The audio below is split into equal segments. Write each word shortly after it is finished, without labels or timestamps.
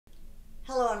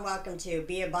Hello and welcome to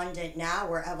Be Abundant Now,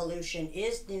 where evolution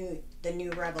is the new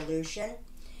revolution.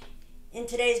 In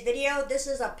today's video, this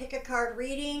is a pick a card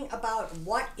reading about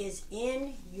what is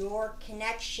in your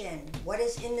connection. What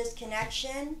is in this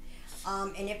connection?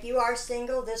 And if you are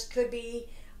single, this could be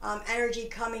energy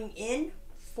coming in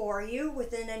for you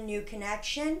within a new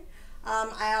connection.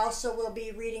 I also will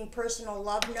be reading personal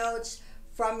love notes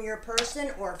from your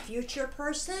person or future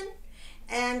person,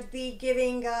 and be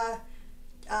giving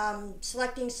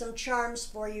selecting some charms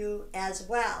for you as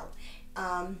well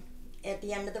at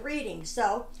the end of the reading.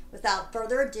 So without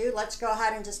further ado, let's go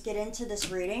ahead and just get into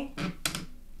this reading.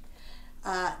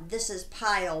 This is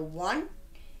pile 1,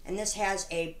 and this has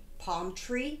a palm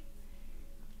tree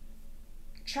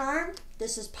charm.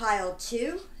 This is pile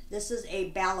 2. This is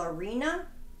a ballerina.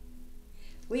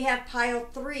 We have pile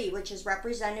 3, which is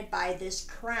represented by this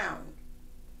crown.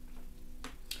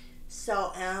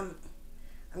 So I'm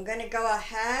going to go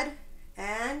ahead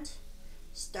and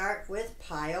start with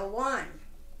pile 1.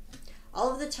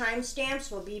 All of the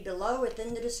timestamps will be below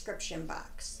within the description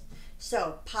box.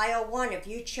 So pile 1, if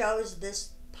you chose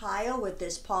this pile with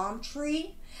this palm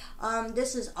tree,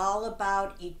 this is all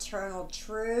about eternal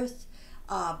truth,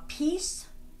 peace,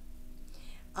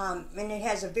 and it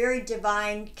has a very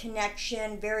divine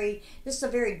connection. This is a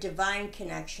very divine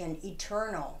connection,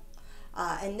 eternal,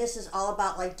 and this is all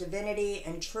about like divinity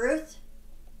and truth.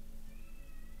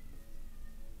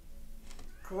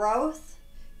 Growth.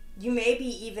 You may be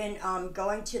even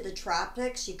going to the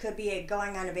tropics. You could be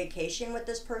going on a vacation with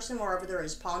this person wherever there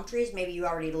is palm trees. Maybe you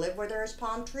already live where there is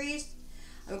palm trees.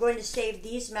 I'm going to save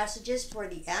these messages for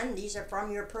the end. These are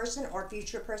from your person or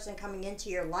future person coming into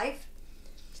your life.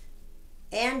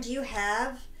 And you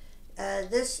have,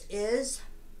 this is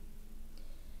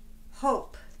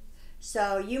hope.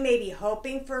 So you may be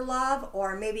hoping for love,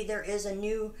 or maybe there is a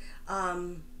new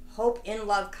hope in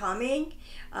love coming.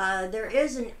 There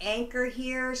is an anchor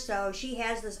here, so she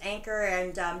has this anchor,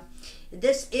 and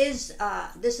this is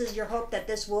your hope that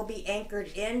this will be anchored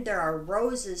in. There are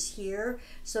roses here,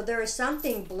 so there is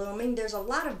something blooming. There's a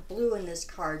lot of blue in this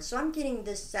card, so I'm getting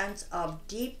this sense of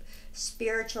deep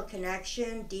spiritual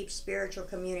connection, deep spiritual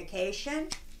communication.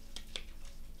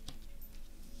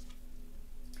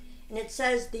 And it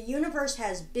says the universe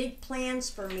has big plans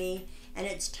for me, and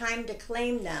it's time to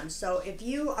claim them. So if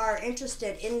you are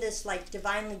interested in this like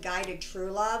divinely guided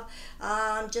true love,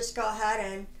 just go ahead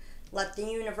and let the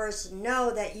universe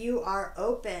know that you are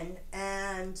open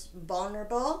and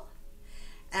vulnerable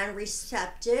and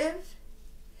receptive,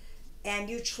 and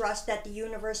you trust that the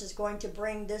universe is going to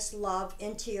bring this love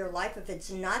into your life if it's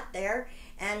not there,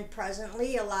 and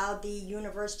presently allow the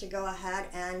universe to go ahead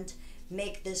and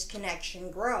make this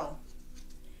connection grow.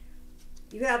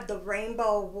 You have the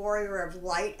rainbow warrior of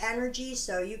light energy,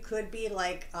 so you could be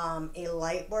like a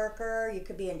light worker. You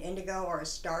could be an indigo or a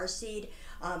starseed.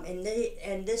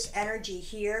 And this energy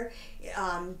here,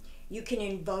 you can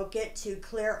invoke it to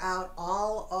clear out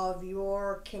all of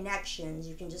your connections.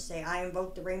 You can just say, I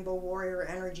invoke the rainbow warrior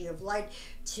energy of light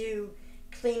to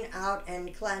clean out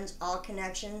and cleanse all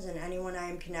connections and anyone I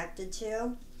am connected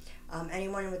to.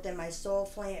 Anyone within my soul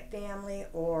family,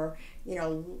 or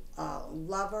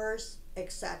lovers,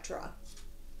 etc.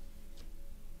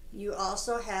 You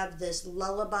also have this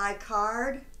lullaby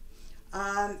card,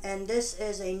 and this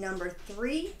is a number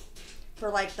 3 for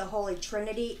like the Holy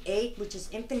Trinity. 8, which is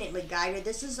infinitely guided.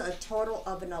 This is a total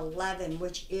of an 11,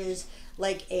 which is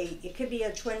like it could be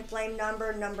a twin flame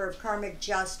number of karmic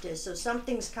justice. So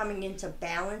something's coming into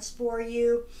balance for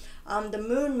you. The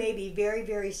moon may be very,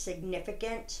 very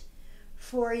significant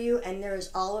for you, and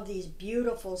there's all of these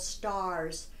beautiful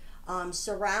stars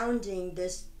surrounding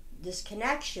this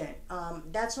connection.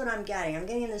 That's what I'm getting. I'm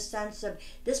getting the sense of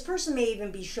this person may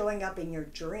even be showing up in your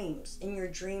dreams, in your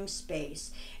dream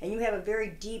space, and you have a very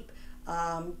deep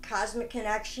cosmic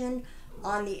connection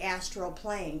on the astral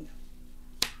plane.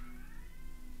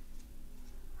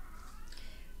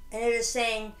 And it is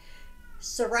saying,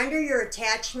 surrender your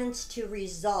attachments to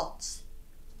results.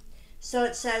 So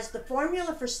it says the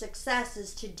formula for success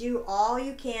is to do all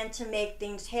you can to make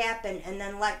things happen and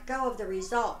then let go of the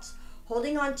results.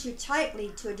 Holding on too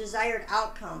tightly to a desired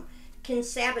outcome can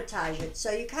sabotage it. So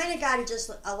you kind of got to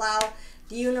just allow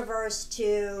the universe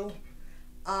to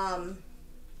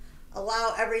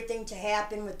allow everything to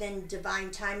happen within divine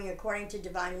timing according to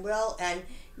divine will. And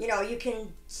you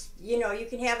can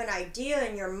have an idea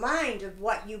in your mind of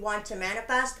what you want to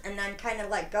manifest, and then kind of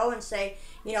let go and say,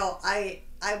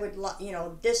 I would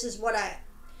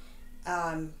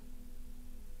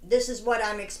this is what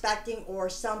I'm expecting, or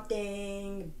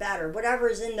something better, whatever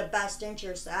is in the best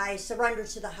interest. I surrender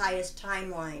to the highest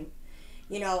timeline,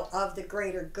 of the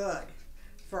greater good.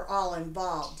 for all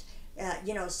involved.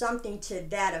 You know, something to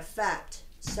that effect.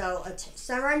 So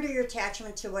surrender your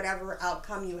attachment to whatever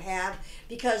outcome you have,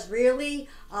 because really,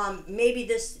 maybe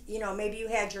this, you know, maybe you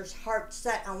had your heart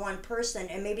set on one person,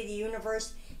 and maybe the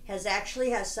universe has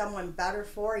someone better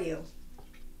for you.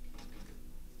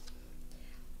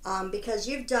 Because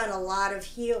you've done a lot of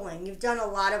healing. You've done a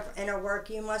lot of inner work.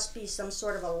 You must be some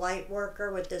sort of a light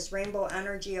worker with this rainbow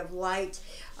energy of light.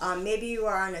 Maybe you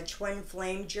are on a twin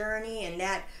flame journey, and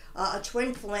that a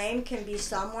twin flame can be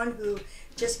someone who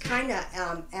just kind of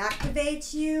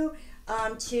activates you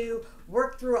to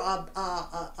work through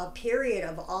a period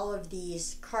of all of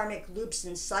these karmic loops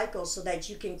and cycles so that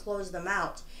you can close them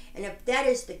out. And if that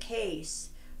is the case,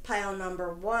 pile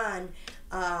number one,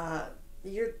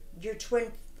 your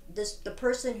twin, the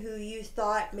person who you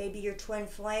thought maybe your twin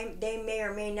flame, they may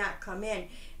or may not come in.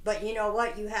 But you know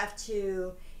what? You have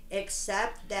to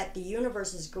accept that the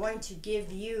universe is going to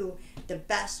give you the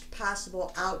best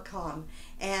possible outcome,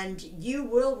 and you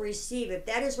will receive, if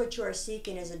that is what you are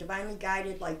seeking, as a divinely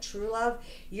guided, like true love,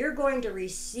 you're going to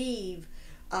receive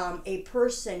a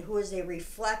person who is a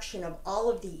reflection of all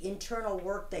of the internal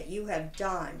work that you have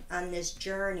done on this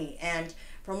journey. And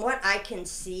from what I can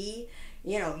see,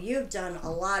 you know, you've done a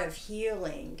lot of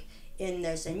healing in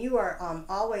this, and you are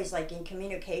always like in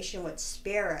communication with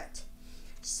spirit.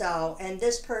 So, and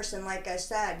this person, like I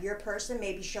said, your person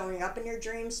may be showing up in your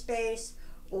dream space,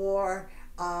 or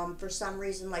for some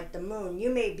reason, like the moon,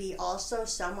 you may be also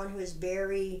someone who is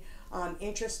very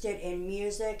interested in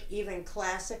music, even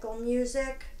classical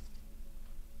music.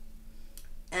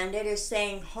 And it is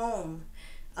saying home.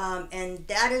 And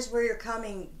that is where you're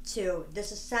coming to.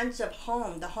 This is sense of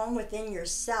home, the home within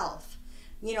yourself.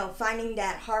 You know, finding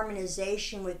that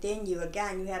harmonization within you.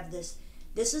 Again, you have this.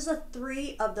 This is a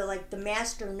 3 of the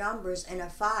master numbers, and a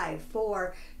 5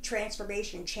 for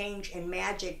transformation, change, and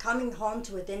magic. Coming home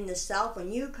to within the self.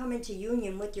 When you come into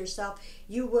union with yourself,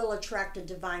 you will attract a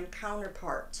divine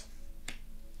counterpart.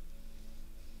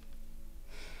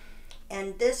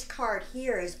 And this card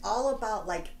here is all about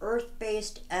like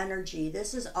earth-based energy.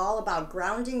 This is all about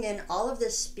grounding in all of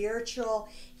this spiritual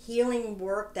healing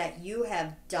work that you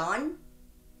have done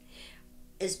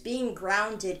is being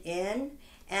grounded in.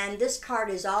 And this card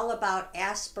is all about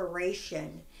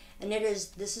aspiration. And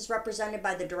this is represented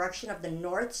by the direction of the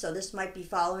north. So this might be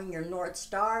following your North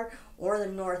Star or the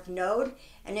North Node.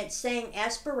 And it's saying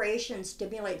aspiration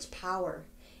stimulates power.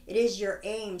 It is your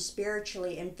aim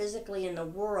spiritually and physically in the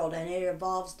world, and it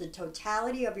involves the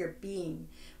totality of your being.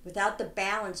 Without the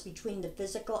balance between the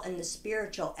physical and the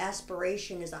spiritual,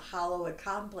 aspiration is a hollow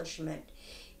accomplishment.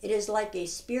 It is like a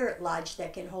spirit lodge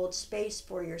that can hold space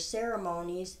for your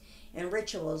ceremonies and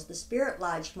rituals. The spirit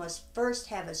lodge must first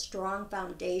have a strong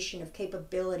foundation of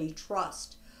capability,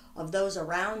 trust of those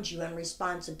around you, and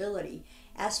responsibility.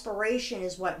 Aspiration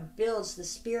is what builds the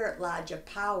spirit lodge of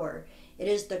power. It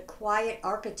is the quiet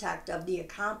architect of the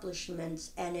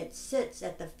accomplishments, and it sits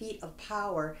at the feet of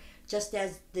power, just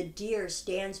as the deer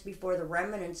stands before the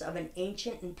remnants of an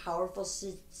ancient and powerful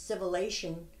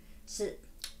civilization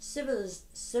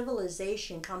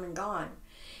come and gone.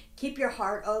 Keep your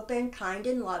heart open, kind,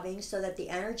 and loving, so that the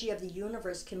energy of the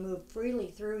universe can move freely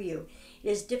through you.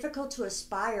 It is difficult to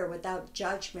aspire without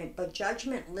judgment, but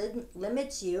judgment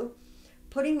limits you,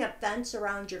 putting a fence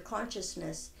around your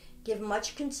consciousness. Give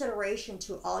much consideration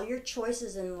to all your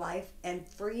choices in life and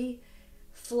free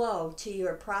flow to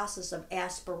your process of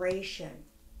aspiration.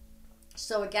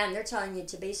 So again, they're telling you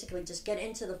to basically just get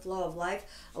into the flow of life,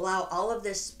 allow all of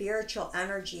this spiritual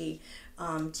energy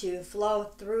to flow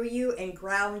through you and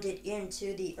ground it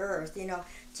into the earth, you know,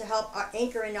 to help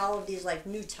anchor in all of these like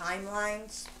new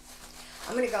timelines.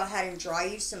 I'm going to go ahead and draw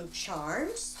you some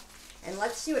charms, and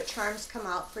let's see what charms come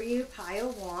out for you.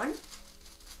 Pile 1.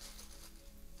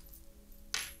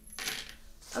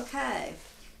 Okay,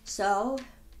 so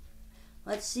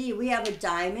let's see. We have a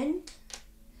diamond.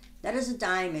 That is a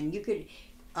diamond. You could,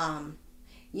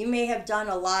 you may have done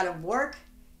a lot of work.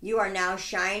 You are now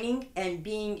shining and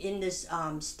being in this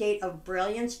state of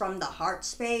brilliance from the heart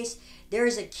space. There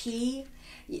is a key.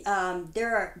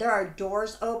 There are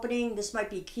doors opening. This might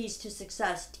be keys to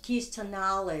success, keys to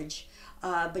knowledge.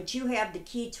 But you have the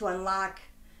key to unlock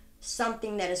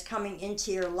something that is coming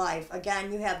into your life.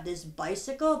 Again, you have this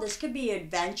bicycle. This could be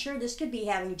adventure. This could be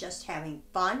just having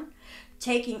fun,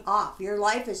 taking off. Your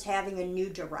life is having a new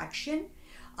direction.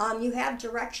 You have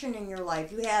direction in your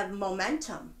life. You have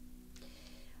momentum.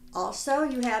 Also,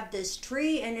 you have this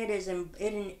tree, and it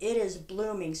is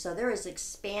blooming. So there is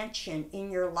expansion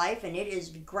in your life, and it is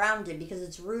grounded because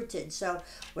it's rooted. So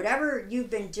whatever you've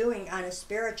been doing on a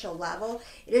spiritual level,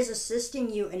 it is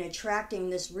assisting you in attracting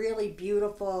this really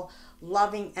beautiful,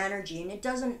 loving energy. And it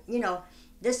doesn't,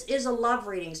 this is a love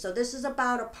reading. So this is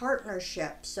about a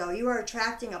partnership. So you are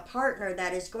attracting a partner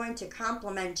that is going to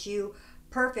complement you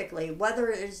perfectly, whether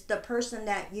it is the person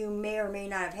that you may or may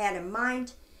not have had in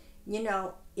mind.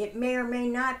 It may or may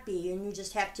not be, and you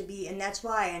just have to be, and that's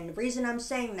why. And the reason I'm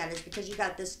saying that is because you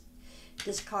got this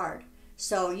card.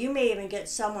 So you may even get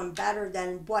someone better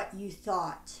than what you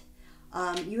thought.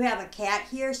 You have a cat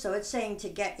here, so it's saying to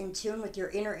get in tune with your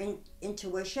inner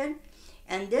intuition.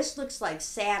 And this looks like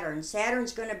Saturn.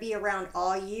 Saturn's going to be around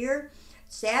all year.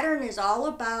 Saturn is all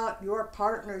about your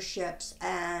partnerships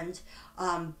and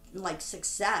like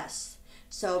success.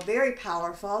 So very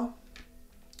powerful.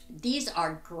 These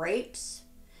are grapes.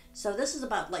 So this is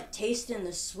about like tasting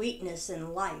the sweetness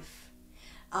in life,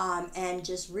 and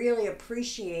just really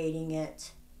appreciating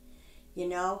it,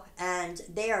 and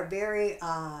they are very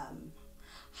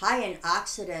high in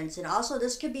oxidants. And also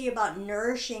this could be about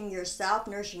nourishing yourself,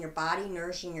 nourishing your body,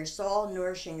 nourishing your soul,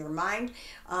 nourishing your mind,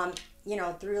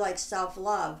 through like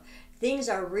self-love. Things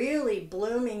are really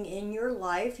blooming in your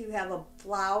life. You have a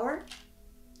flower.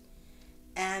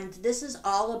 And this is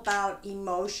all about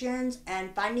emotions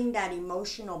and finding that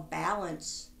emotional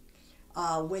balance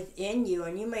within you.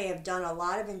 And you may have done a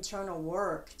lot of internal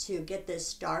work to get this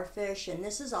starfish. And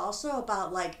this is also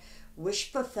about like wish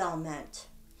fulfillment.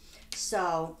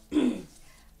 So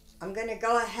I'm going to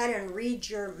go ahead and read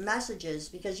your messages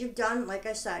because you've done, like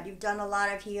I said, you've done a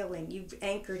lot of healing. You've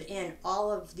anchored in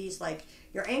all of these,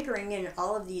 you're anchoring in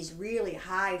all of these really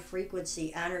high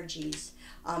frequency energies.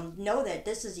 Know that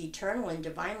this is eternal and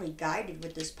divinely guided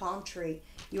with this palm tree.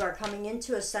 You are coming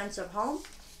into a sense of home,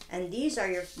 and these are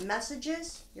your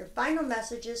messages, your final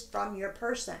messages from your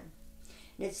person.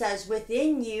 And it says,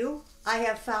 within you, I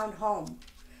have found home.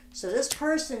 So this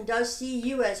person does see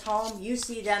you as home, you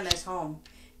see them as home.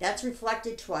 That's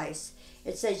reflected twice.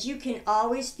 It says, you can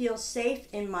always feel safe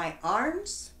in my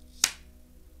arms.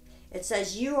 It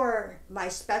says, you are my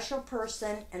special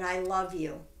person and I love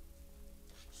you.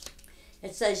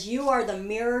 It says, you are the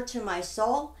mirror to my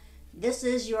soul. This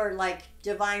is your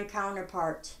divine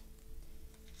counterpart.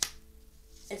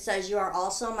 It says, you are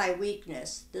also my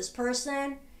weakness. This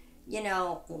person,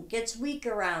 gets weak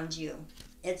around you.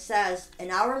 It says, and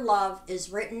our love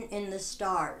is written in the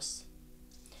stars.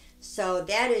 So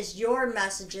that is your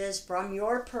messages from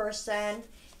your person.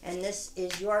 And this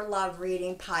is your love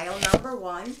reading, pile number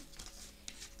 1.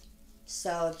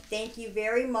 So thank you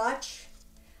very much.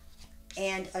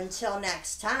 And until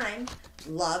next time,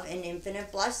 love and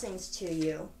infinite blessings to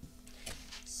you.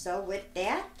 So with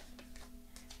that,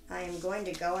 I am going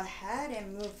to go ahead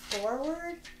and move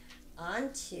forward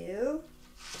onto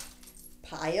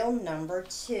pile number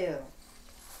 2.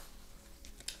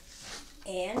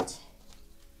 And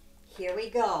here we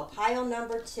go, pile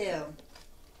number 2.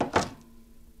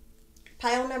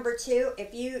 Pile number 2,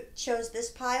 if you chose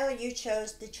this pile, you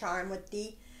chose the charm with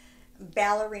the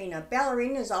ballerina.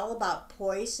 Ballerina is all about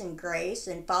poise and grace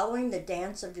and following the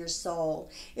dance of your soul.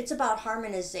 It's about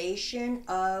harmonization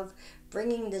of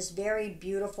bringing this very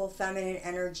beautiful feminine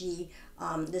energy,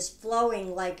 this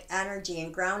flowing energy,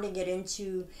 and grounding it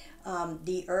into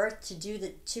the earth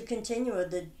to continue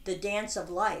the dance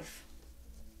of life.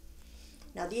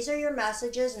 Now these are your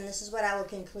messages, and this is what I will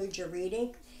conclude your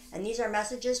reading. And these are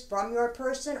messages from your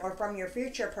person or from your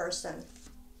future person.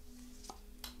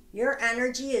 Your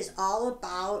energy is all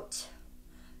about,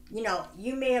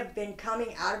 you may have been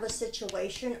coming out of a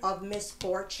situation of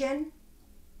misfortune,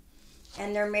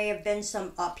 and there may have been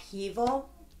some upheaval,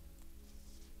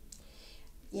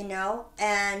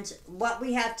 and what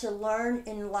we have to learn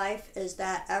in life is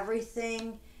that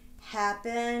everything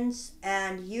happens,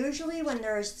 and usually when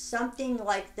there's something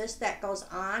like this that goes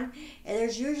on, and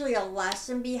there's usually a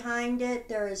lesson behind it,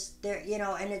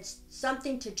 and it's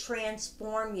something to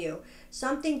transform you,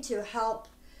 something to help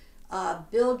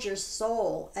build your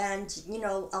soul and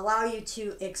allow you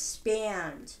to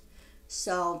expand.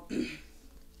 So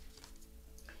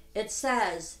it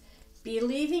says,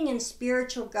 believing in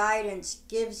spiritual guidance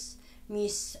gives me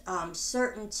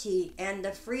certainty and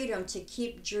the freedom to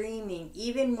keep dreaming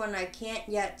even when I can't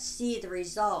yet see the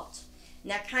result.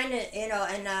 And that kind of,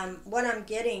 and what I'm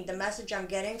getting, the message I'm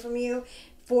getting from you,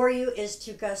 for you, is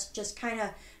to just kind of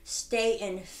stay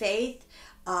in faith,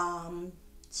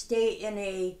 stay in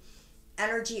a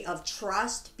energy of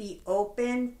trust, be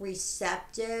open,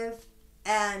 receptive,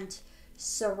 and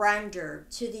surrender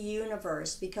to the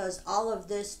universe, because all of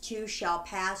this too shall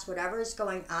pass. Whatever is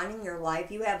going on in your life,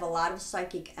 you have a lot of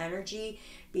psychic energy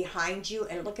behind you,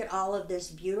 and look at all of this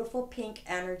beautiful pink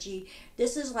energy.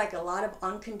 This is like a lot of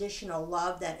unconditional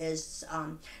love that is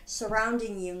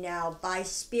surrounding you now by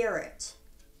spirit.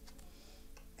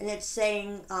 And it's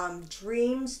saying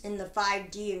dreams in the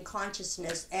 5D and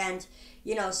consciousness. And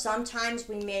you know, sometimes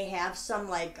we may have some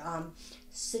like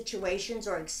situations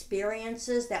or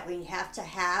experiences that we have to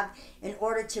have in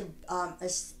order to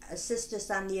assist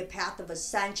us on the path of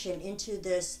ascension into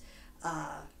this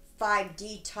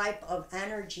 5D type of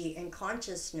energy and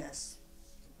consciousness.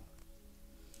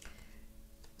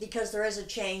 Because there is a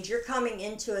change. You're coming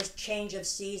into a change of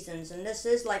seasons, and this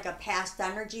is like a past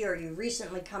energy, or you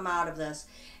recently come out of this.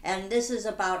 And this is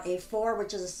about a 4,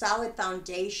 which is a solid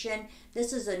foundation.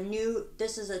 This is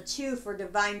a 2 for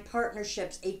divine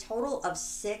partnerships, a total of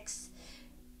 6.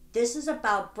 This is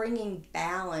about bringing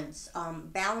balance,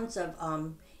 balance of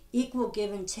equal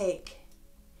give and take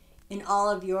in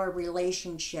all of your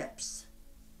relationships.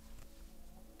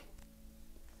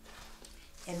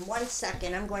 In 1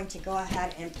 second, I'm going to go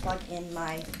ahead and plug in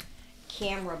my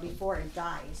camera before it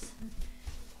dies.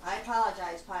 I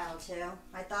apologize, Pile 2.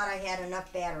 I thought I had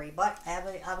enough battery, but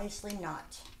obviously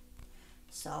not.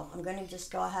 So I'm going to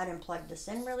just go ahead and plug this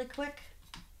in really quick.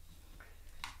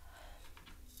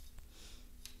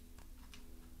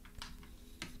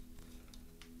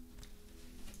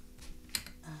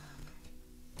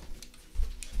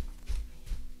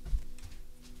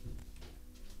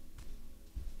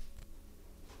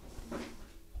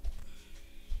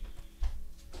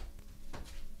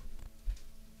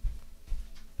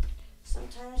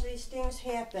 Sometimes these things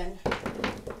happen.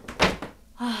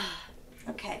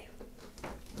 Okay.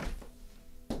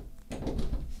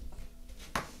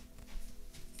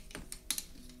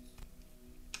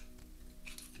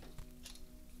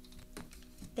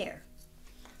 There.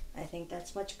 I think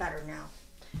that's much better now.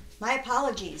 My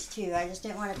apologies too. I just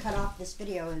didn't want to cut off this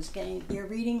video. Your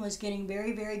reading was getting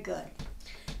very, very good.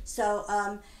 So,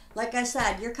 like I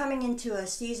said, you're coming into a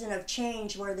season of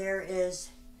change where there is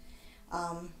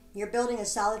you're building a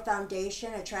solid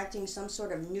foundation, attracting some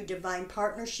sort of new divine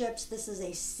partnerships. This is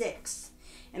a 6.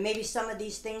 And maybe some of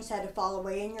these things had to fall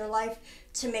away in your life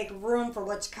to make room for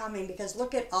what's coming, because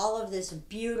look at all of this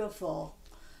beautiful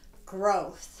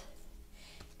growth.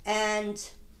 And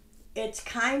it's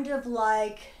kind of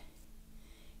like,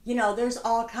 you know, there's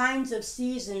all kinds of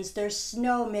seasons. There's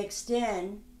snow mixed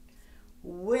in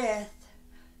with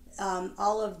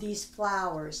all of these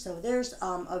flowers. So there's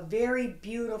a very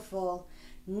beautiful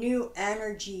new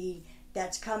energy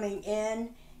that's coming in,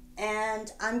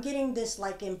 and I'm getting this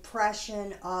like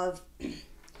impression of,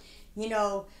 you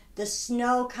know, the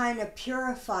snow kind of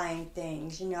purifying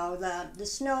things. You know, the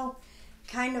snow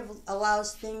kind of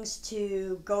allows things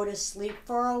to go to sleep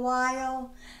for a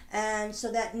while, and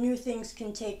so that new things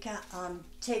can take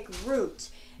root.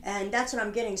 And that's what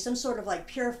I'm getting. Some sort of like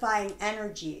purifying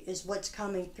energy is what's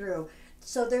coming through.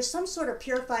 So there's some sort of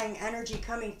purifying energy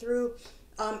coming through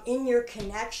in your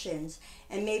connections,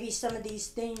 and maybe some of these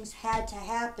things had to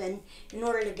happen in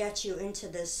order to get you into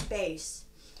this space.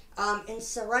 In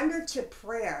surrender to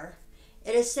prayer,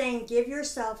 it is saying give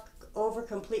yourself over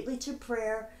completely to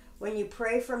prayer. When you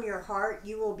pray from your heart,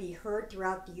 you will be heard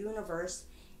throughout the universe,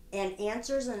 and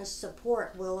answers and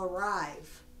support will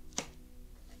arrive.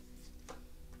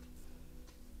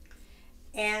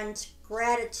 And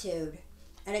gratitude.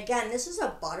 And again, this is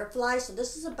a butterfly, so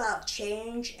this is about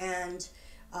change and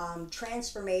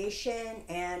transformation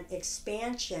and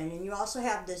expansion. And you also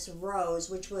have this rose,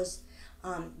 which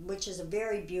is a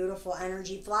very beautiful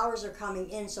energy. Flowers are coming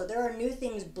in, so there are new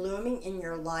things blooming in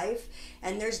your life,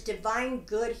 and there's divine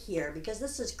good here, because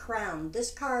this is crowned.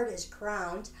 This card is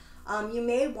crowned. You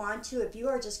may want to, if you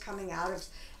are just coming out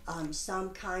of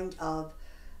some kind of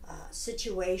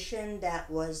situation that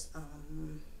was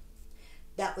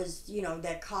you know,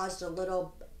 that caused a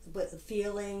little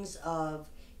feelings of,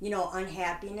 you know,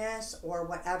 unhappiness or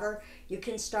whatever, you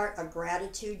can start a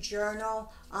gratitude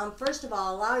journal. First of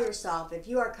all, allow yourself, if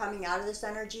you are coming out of this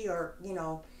energy, or, you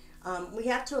know, we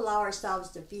have to allow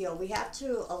ourselves to feel. We have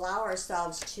to allow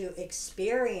ourselves to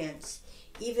experience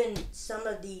even some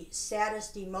of the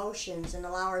saddest emotions, and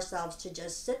allow ourselves to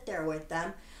just sit there with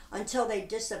them until they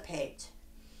dissipate.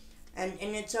 And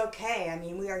it's okay. I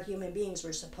mean, we are human beings.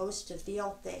 We're supposed to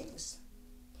feel things.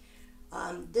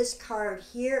 This card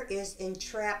here is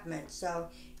entrapment. So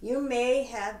you may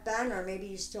have been, or maybe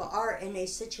you still are, in a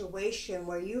situation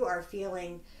where you are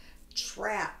feeling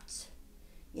trapped,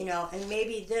 you know, and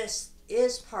maybe this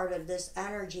is part of this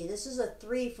energy. This is a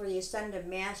 3 for the Ascended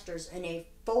Masters, and a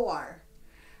 4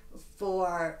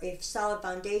 for a solid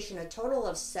foundation, a total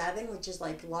of 7, which is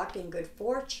like luck and good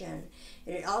fortune.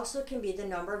 It also can be the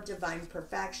number of divine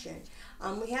perfection.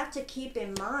 We have to keep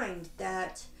in mind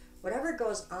that whatever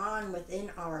goes on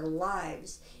within our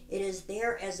lives, it is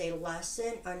there as a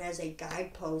lesson and as a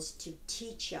guidepost to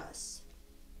teach us.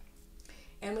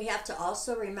 And we have to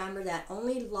also remember that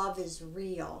only love is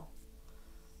real,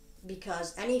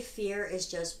 because any fear is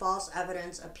just false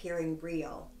evidence appearing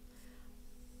real.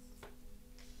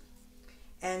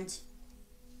 And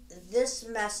this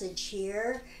message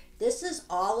here, this is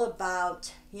all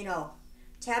about, you know,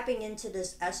 tapping into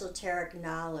this esoteric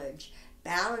knowledge,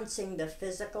 balancing the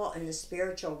physical and the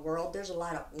spiritual world. There's a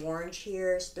lot of orange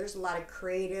here. There's a lot of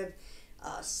creative,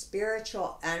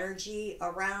 spiritual energy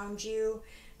around you.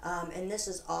 And this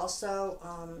is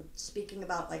also speaking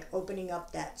about like opening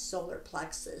up that solar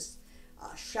plexus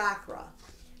chakra.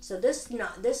 So this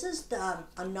is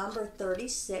a number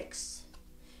 36.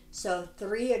 So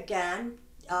 3 again.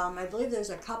 I believe there's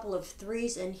a couple of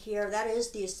 3s in here. That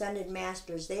is the Ascended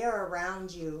Masters. They are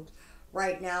around you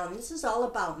right now. And this is all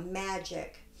about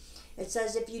magic. It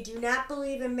says, if you do not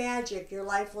believe in magic, your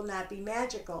life will not be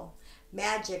magical.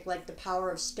 Magic, like the power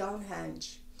of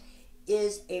Stonehenge,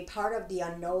 is a part of the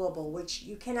unknowable, which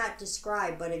you cannot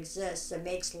describe but exists and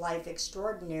makes life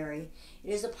extraordinary.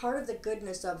 It is a part of the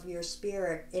goodness of your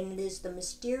spirit, and it is the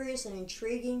mysterious and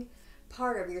intriguing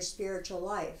part of your spiritual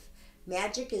life.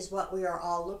 Magic is what we are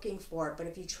all looking for, but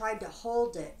if you try to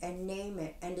hold it and name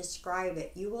it and describe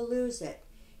it, you will lose it.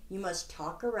 You must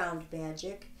talk around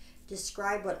magic,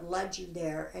 describe what led you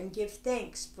there, and give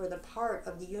thanks for the part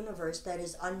of the universe that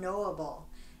is unknowable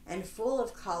and full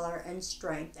of color and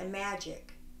strength and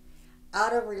magic.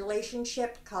 Out of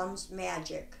relationship comes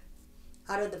magic.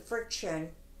 Out of the friction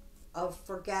of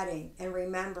forgetting and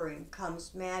remembering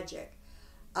comes magic.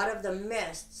 Out of the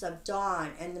mists of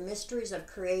dawn and the mysteries of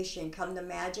creation come the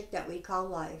magic that we call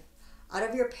life. Out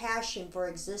of your passion for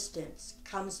existence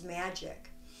comes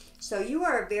magic. So you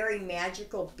are a very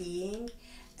magical being,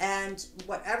 and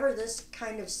whatever this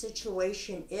kind of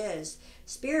situation is,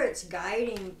 Spirit's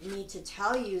guiding me to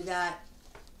tell you that,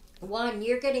 one,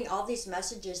 you're getting all these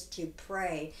messages to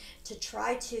pray, to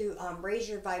try to raise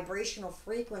your vibrational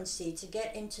frequency, to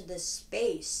get into this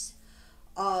space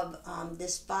of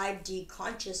this 5D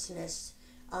consciousness.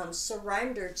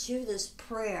 Surrender to this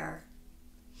prayer,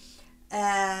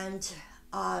 and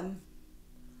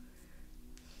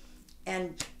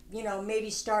you know, maybe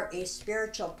start a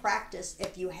spiritual practice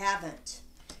if you haven't.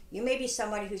 You may be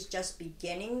somebody who's just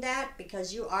beginning that,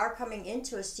 because you are coming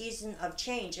into a season of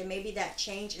change, and maybe that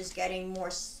change is getting more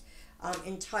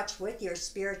in touch with your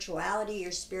spirituality,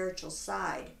 your spiritual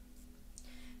side.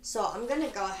 So I'm going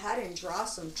to go ahead and draw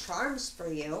some charms for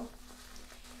you.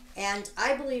 And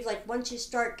I believe, like, once you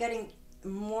start getting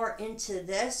more into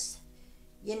this,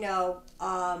 you know,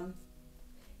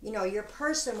 your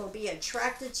person will be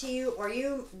attracted to you, or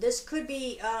this could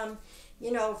be,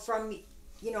 you know, from,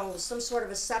 you know, some sort of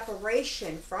a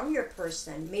separation from your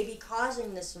person, maybe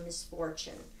causing this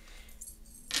misfortune.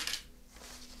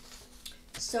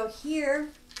 So here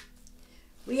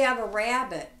we have a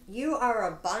rabbit. You are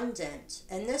abundant,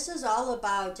 and this is all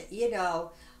about,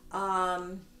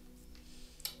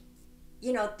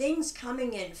 things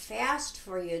coming in fast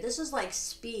for you. This is like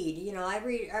speed. You know, I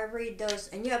read those,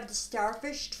 and you have the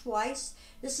starfish twice.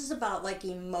 This is about like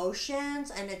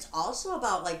emotions, and it's also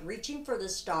about like reaching for the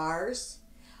stars.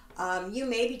 You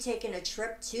may be taking a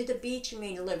trip to the beach. You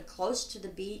may live close to the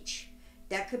beach.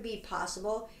 That could be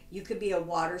possible. You could be a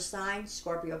water sign,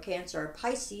 Scorpio, Cancer, or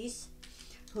Pisces,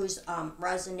 who's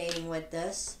resonating with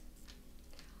this.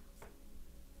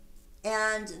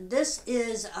 And this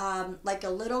is like a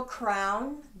little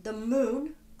crown, the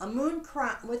moon, a moon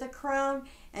crown with a crown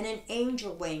and an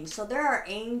angel wing. So there are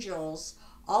angels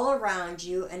all around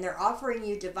you, and they're offering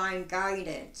you divine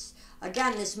guidance.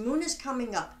 Again, this moon is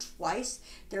coming up twice.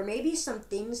 There may be some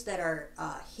things that are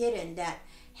hidden that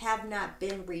have not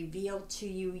been revealed to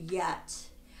you yet.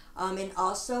 And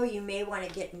also, you may want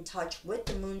to get in touch with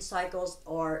the moon cycles,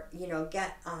 or,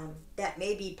 get that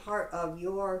may be part of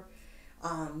your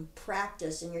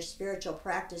practice, and your spiritual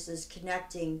practice is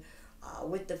connecting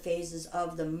with the phases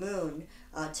of the moon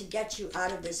to get you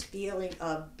out of this feeling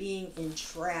of being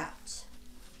entrapped.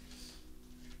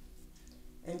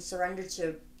 And surrender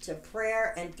to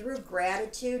prayer, and through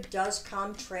gratitude does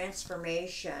come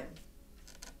transformation.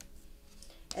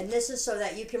 And this is so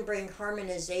that you can bring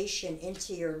harmonization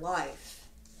into your life.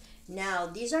 Now,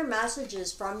 these are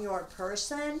messages from your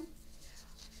person,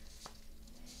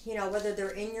 whether they're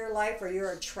in your life or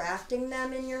you're attracting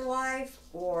them in your life,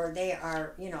 or they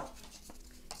are,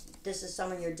 this is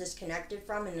someone you're disconnected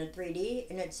from in the 3D,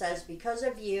 and it says, because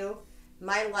of you,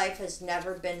 my life has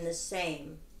never been the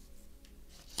same.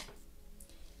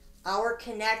 Our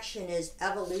connection is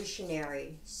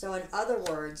evolutionary. So in other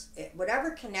words, whatever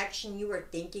connection you were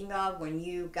thinking of when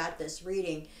you got this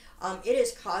reading, it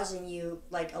is causing you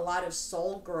like a lot of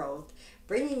soul growth,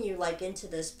 bringing you like into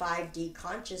this 5D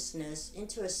consciousness,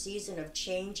 into a season of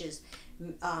changes,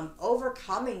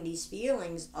 overcoming these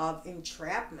feelings of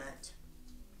entrapment.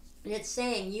 And it's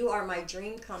saying, you are my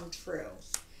dream come true.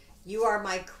 You are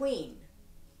my queen.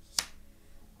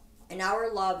 And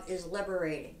our love is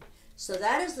liberating. So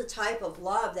that is the type of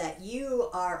love that you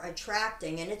are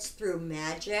attracting, and it's through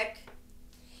magic.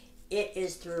 It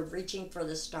is through reaching for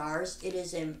the stars. It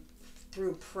is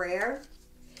through prayer,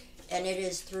 and it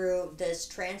is through this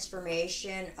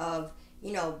transformation of,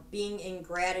 you know, being in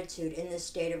gratitude, in this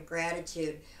state of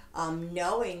gratitude,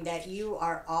 knowing that you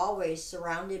are always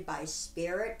surrounded by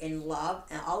spirit and love,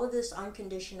 and all of this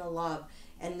unconditional love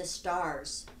and the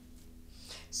stars.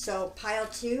 So pile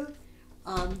 2.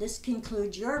 This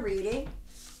concludes your reading.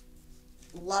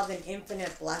 Love and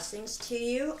infinite blessings to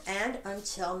you, and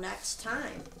until next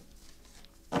time.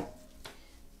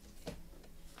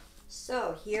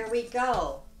 So here we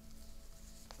go.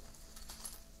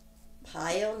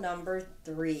 Pile number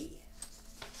 3.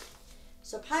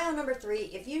 So pile number 3,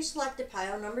 if you selected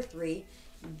pile number 3,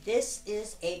 this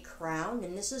is a crown,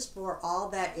 and this is for all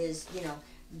that is, you know,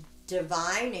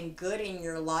 divine and good in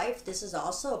your life. This is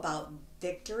also about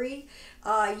victory.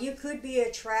 You could be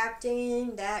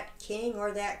attracting that king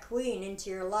or that queen into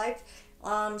your life.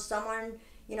 Someone,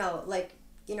 you know, like,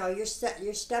 you know, you're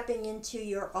stepping into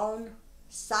your own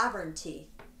sovereignty.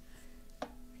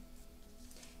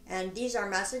 And these are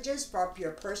messages from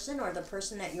your person or the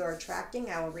person that you're attracting.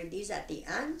 I will read these at the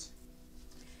end.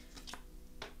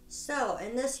 So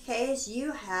in this case,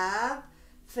 you have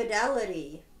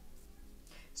fidelity.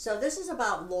 So this is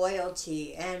about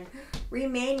loyalty and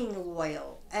remaining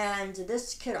loyal. And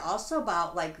this could also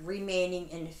about like remaining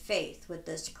in faith with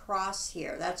this cross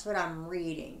here. That's what I'm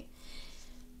reading.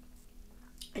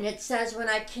 And it says, when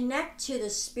I connect to the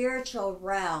spiritual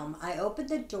realm, I open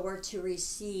the door to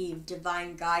receive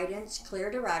divine guidance,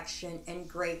 clear direction, and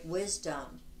great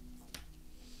wisdom.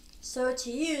 So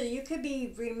to you, you could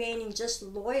be remaining just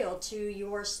loyal to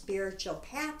your spiritual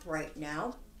path right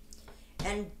now.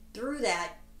 And through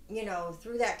that, you know,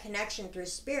 through that connection through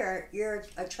spirit, you're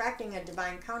attracting a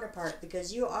divine counterpart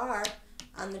because you are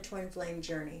on the twin flame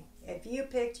journey. If you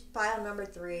picked pile number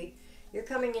 3, you're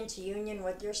coming into union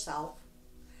with yourself.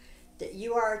 That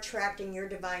you are attracting your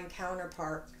divine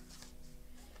counterpart.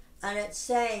 And it's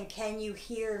saying, can you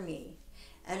hear me?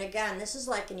 And again, this is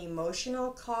like an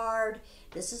emotional card.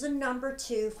 This is a number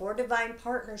 2 for divine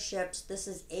partnerships. This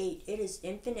is 8. It is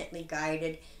infinitely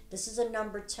guided. This is a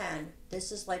number 10.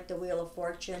 This is like the Wheel of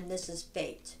Fortune. This is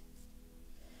fate.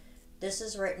 This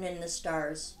is written in the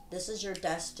stars. This is your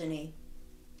destiny.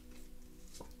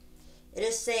 It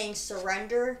is saying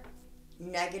surrender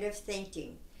negative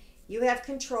thinking. You have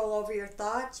control over your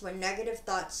thoughts. When negative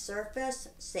thoughts surface,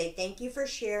 say thank you for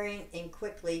sharing and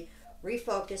quickly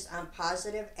refocus on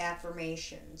positive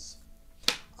affirmations.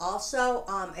 Also,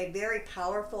 a very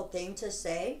powerful thing to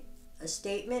say, a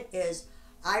statement is,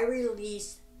 I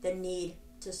release the need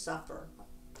to suffer.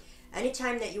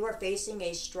 Anytime that you are facing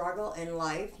a struggle in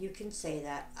life, you can say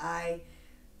that. I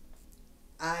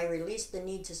release the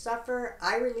need to suffer.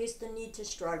 I release the need to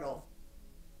struggle.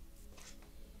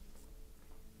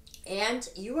 And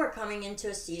you are coming into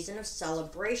a season of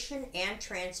celebration and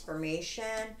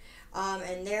transformation.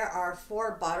 And there are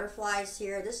 4 butterflies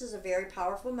here. This is a very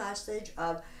powerful message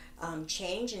of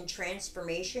change and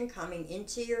transformation coming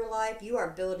into your life. You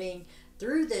are building,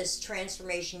 through this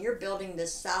transformation, you're building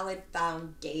this solid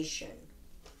foundation.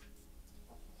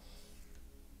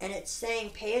 And it's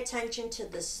saying pay attention to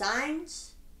the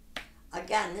signs.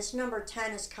 Again, this number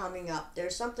 10 is coming up.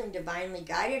 There's something divinely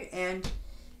guided and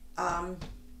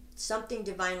something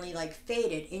divinely like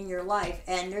fated in your life,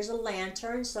 and there's a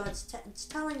lantern, so it's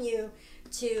telling you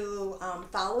to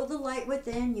follow the light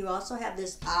within. You also have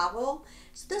this owl,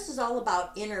 so this is all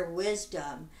about inner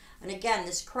wisdom. And again,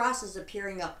 this cross is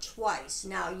appearing up twice.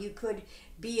 Now you could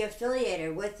be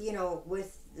affiliated with, you know,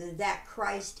 with that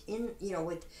Christ in, you know,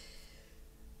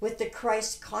 with the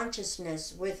Christ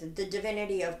consciousness, with the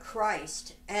divinity of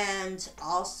Christ, and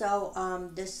also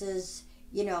this is,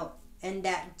 you know, and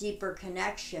that deeper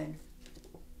connection.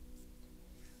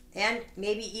 And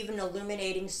maybe even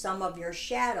illuminating some of your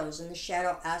shadows and the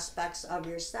shadow aspects of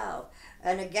yourself.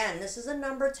 And again, this is a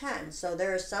number 10. So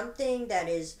there is something that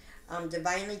is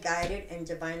divinely guided and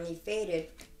divinely fated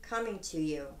coming to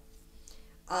you.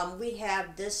 we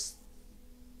have this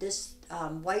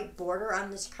white border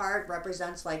on this card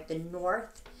represents like the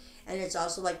north, and it's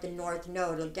also like the north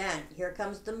node. Again, here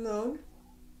comes the moon.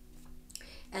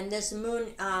 And this moon,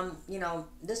 you know,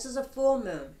 this is a full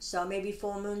moon. So maybe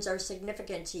full moons are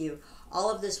significant to you. All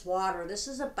of this water, this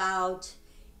is about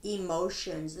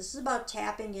emotions. This is about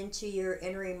tapping into your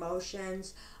inner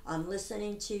emotions,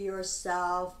 listening to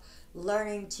yourself,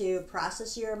 learning to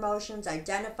process your emotions,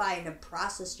 identify and to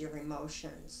process your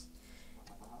emotions.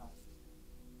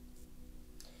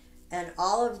 And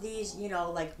all of these, you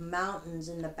know, like mountains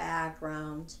in the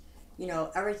background, you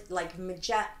know, everything like the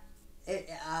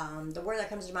word that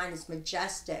comes to mind is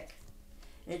majestic.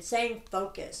 And it's saying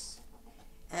focus.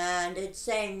 And it's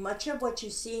saying much of what you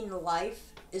see in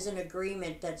life is an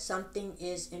agreement that something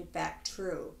is in fact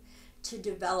true. To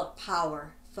develop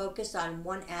power, focus on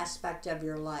one aspect of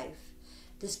your life.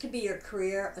 This could be your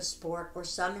career, a sport, or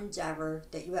some endeavor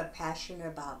that you have passion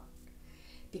about.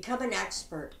 Become an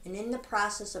expert, and in the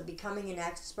process of becoming an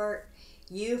expert,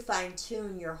 you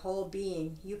fine-tune your whole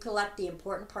being. You collect the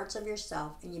important parts of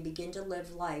yourself, and you begin to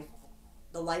live life,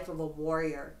 the life of a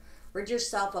warrior. Rid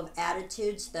yourself of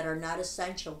attitudes that are not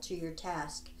essential to your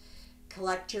task.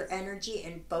 Collect your energy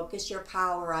and focus your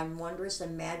power on wondrous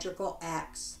and magical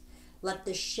acts. Let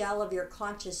the shell of your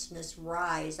consciousness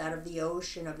rise out of the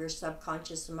ocean of your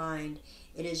subconscious mind.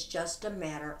 It is just a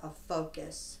matter of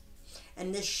focus.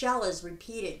 And this shell is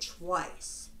repeated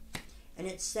twice. And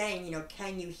it's saying, you know,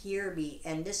 can you hear me?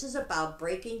 And this is about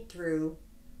breaking through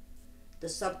the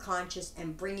subconscious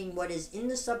and bringing what is in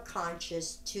the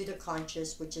subconscious to the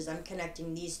conscious, which is, I'm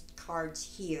connecting these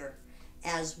cards here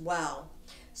as well.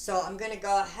 So I'm going to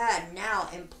go ahead now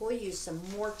and pull you some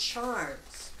more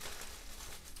charms.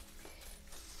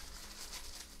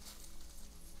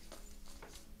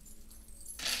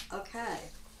 Okay.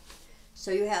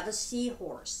 So you have a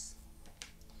seahorse.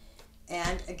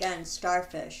 And again,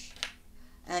 starfish.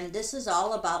 And this is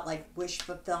all about like wish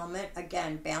fulfillment.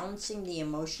 Again, balancing the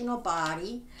emotional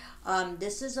body.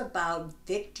 This is about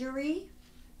victory.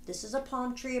 This is a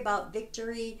palm tree about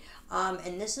victory.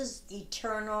 And this is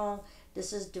eternal.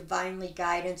 This is divinely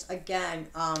guidance. Again,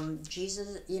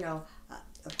 Jesus, you know,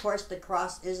 of course the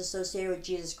cross is associated with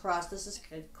Jesus' cross. This is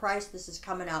Christ. This is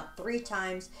coming out 3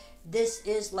 times. This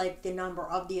is like the number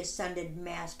of the ascended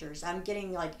masters. I'm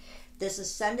getting like this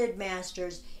ascended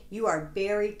masters. You are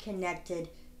very connected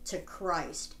to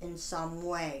Christ in some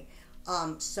way.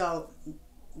 So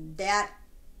that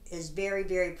is very,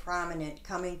 very prominent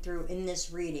coming through in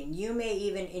this reading. You may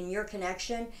even, in your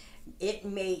connection, it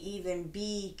may even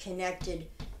be connected.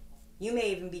 You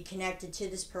may even be connected to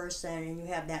this person and you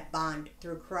have that bond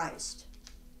through Christ.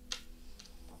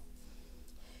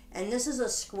 And this is a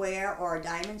square or a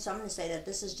diamond, so I'm going to say that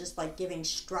this is just like giving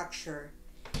structure.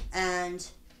 And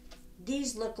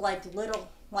these look like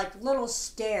little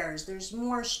stairs. There's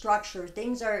more structure.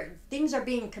 Things are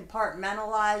being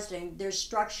compartmentalized, and there's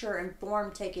structure and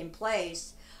form taking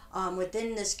place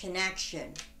within this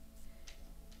connection.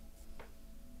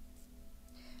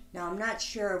 Now I'm not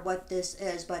sure what this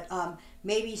is, but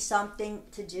maybe something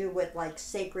to do with like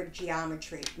sacred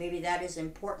geometry. Maybe that is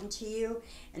important to you.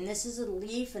 And this is a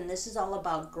leaf, and this is all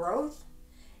about growth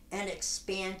and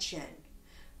expansion.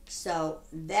 So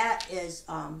that is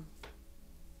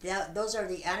those are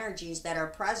the energies that are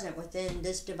present within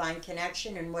this divine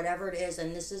connection and whatever it is.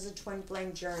 And this is a twin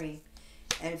flame journey.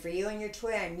 And for you and your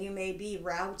twin, you may be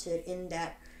routed in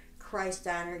that Christ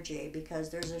energy, because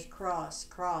there's a cross,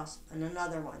 and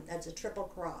another one. That's a triple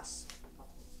cross.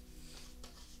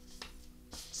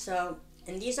 So,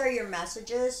 and these are your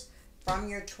messages from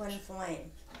your twin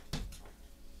flame.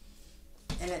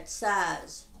 And it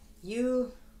says,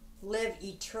 you live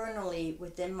eternally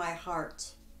within my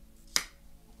heart.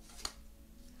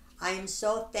 I am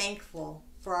so thankful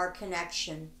for our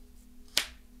connection.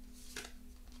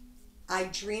 I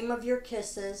dream of your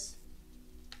kisses.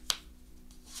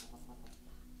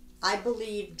 I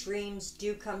believe dreams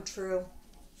do come true.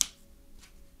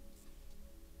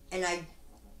 And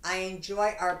I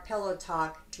enjoy our pillow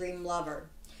talk, dream lover.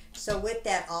 So with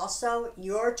that also,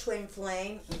 your twin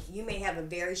flame, you may have a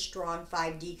very strong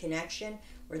 5D connection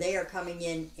where they are coming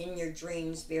in your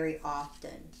dreams very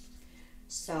often.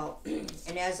 So,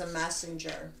 and as a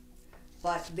messenger,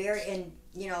 but and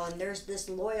there's this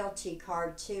loyalty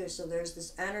card too. So there's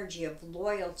this energy of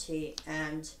loyalty,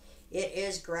 and it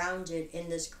is grounded in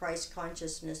this Christ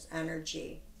consciousness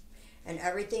energy. And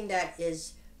everything that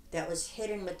was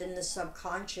hidden within the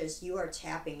subconscious, you are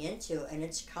tapping into, and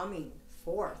it's coming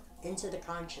forth into the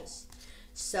conscious.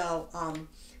 So,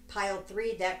 pile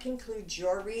 3, that concludes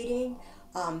your reading.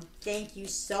 Thank you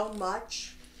so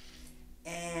much.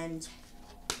 And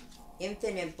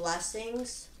infinite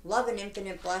blessings, love and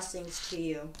infinite blessings to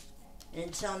you. And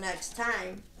until next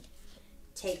time,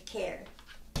 take care.